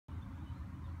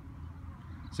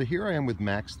So here I am with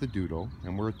Max the Doodle,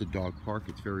 and we're at the dog park.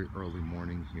 It's very early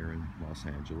morning here in Los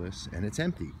Angeles, and it's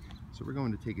empty. So we're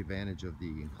going to take advantage of the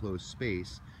enclosed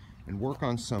space and work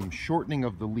on some shortening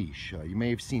of the leash. You may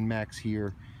have seen Max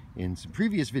here in some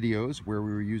previous videos where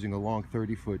we were using a long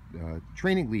 30-foot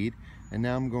training lead, and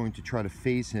now I'm going to try to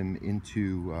phase him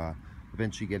into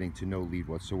eventually getting to no lead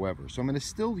whatsoever. So I'm going to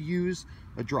still use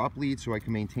a drop lead so I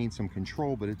can maintain some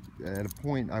control, but at a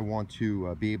point I want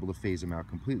to be able to phase him out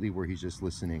completely where he's just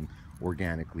listening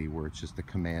organically, where it's just the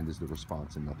command is the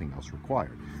response and nothing else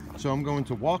required. So I'm going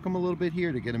to walk him a little bit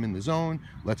here to get him in the zone.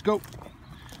 Let's go.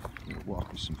 I'm going to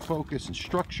walk with some focus and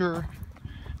structure.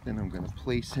 Then I'm going to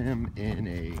place him in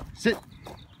a sit,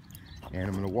 and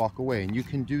I'm going to walk away. And you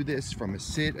can do this from a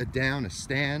sit, a down, a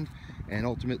stand, and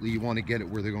ultimately you want to get it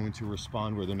where they're going to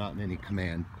respond, where they're not in any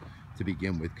command to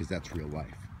begin with, because that's real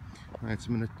life. All right, so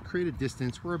I'm going to create a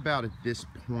distance. We're about at this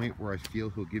point where I feel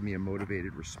he'll give me a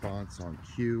motivated response on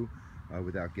cue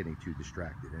without getting too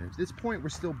distracted. And at this point, we're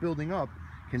still building up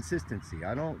consistency.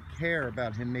 I don't care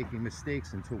about him making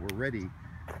mistakes until we're ready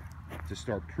to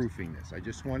start proofing this. I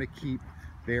just want to keep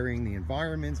varying the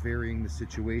environments, varying the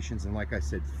situations, and like I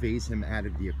said, phase him out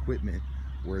of the equipment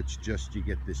where it's just you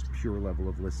get this pure level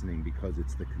of listening because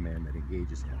it's the command that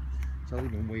engages him. So I'll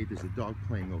even wait. There's a dog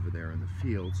playing over there in the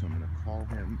field, so I'm going to call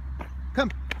him, come,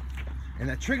 and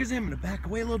that triggers him. I'm going to back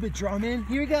away a little bit, draw him in.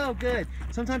 Here we go, good.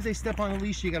 Sometimes they step on a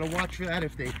leash, you got to watch for that.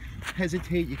 If they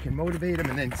hesitate, you can motivate them,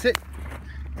 and then sit.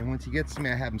 And once he gets to me,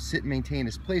 I have him sit and maintain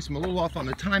his place. I'm a little off on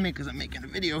the timing because I'm making a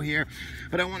video here,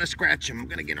 but I want to scratch him. I'm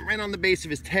going to get him right on the base of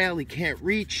his tail. He can't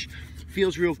reach.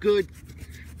 Feels real good.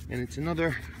 And it's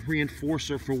another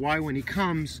reinforcer for why when he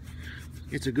comes,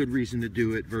 it's a good reason to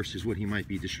do it versus what he might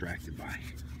be distracted by.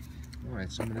 All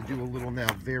right, so I'm going to do a little now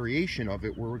variation of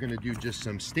it where we're going to do just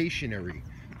some stationary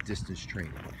distance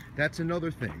training. That's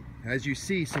another thing. As you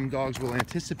see, some dogs will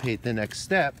anticipate the next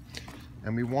step,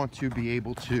 and we want to be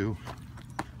able to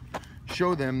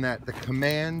show them that the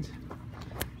command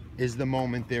is the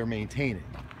moment they're maintaining.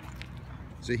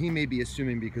 So he may be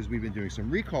assuming, because we've been doing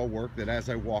some recall work, that as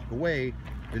I walk away,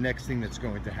 the next thing that's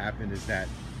going to happen is that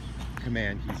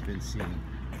command he's been seeing.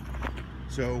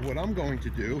 So what I'm going to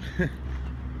do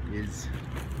is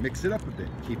mix it up a bit,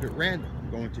 keep it random.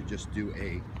 I'm going to just do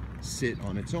a sit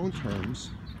on its own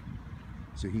terms,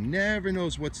 so he never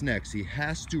knows what's next. He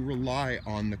has to rely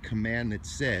on the command that's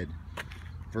said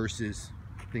versus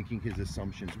thinking his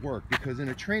assumptions work, because in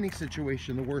a training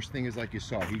situation, the worst thing is, like you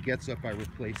saw, he gets up, I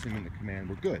replace him, and the command,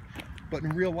 we're good. But in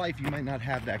real life, you might not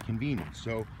have that convenience.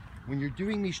 So when you're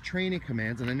doing these training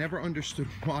commands, and I never understood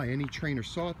why any trainer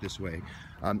saw it this way,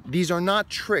 these are not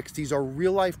tricks. These are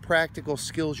real life practical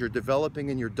skills you're developing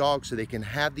in your dog so they can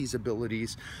have these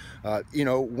abilities,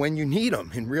 when you need them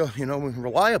in real,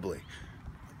 reliably.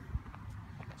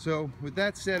 So with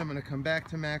that said, I'm going to come back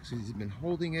to Max. He's been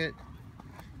holding it.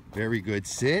 Very good.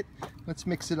 Sit. Let's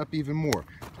mix it up even more.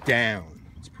 Down.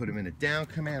 Let's put him in a down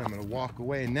command. I'm going to walk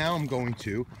away, and now I'm going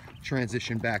to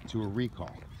transition back to a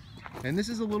recall. And this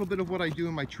is a little bit of what I do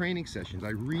in my training sessions. I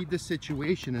read the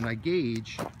situation and I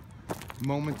gauge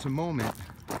moment to moment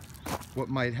what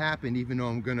might happen, even though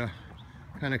I'm going to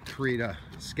kind of create a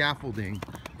scaffolding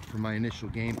for my initial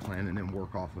game plan and then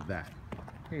work off of that.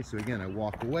 Okay, so again, I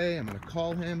walk away. I'm going to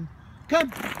call him. Come.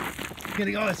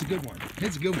 Oh, that's a good one.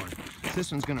 It's a good one.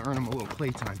 This one's going to earn him a little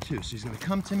playtime too. So he's going to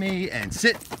come to me and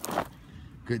sit.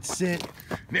 Good sit.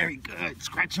 Very good.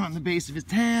 Scratch on the base of his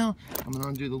tail. I'm going to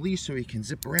undo the leash so he can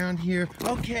zip around here.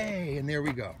 Okay, and there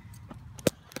we go.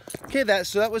 Okay,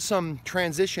 so that was some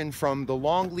transition from the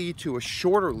long lead to a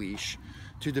shorter leash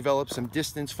to develop some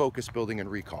distance, focus building,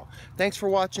 and recall. Thanks for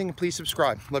watching, and please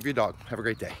subscribe. Love your dog. Have a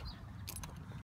great day.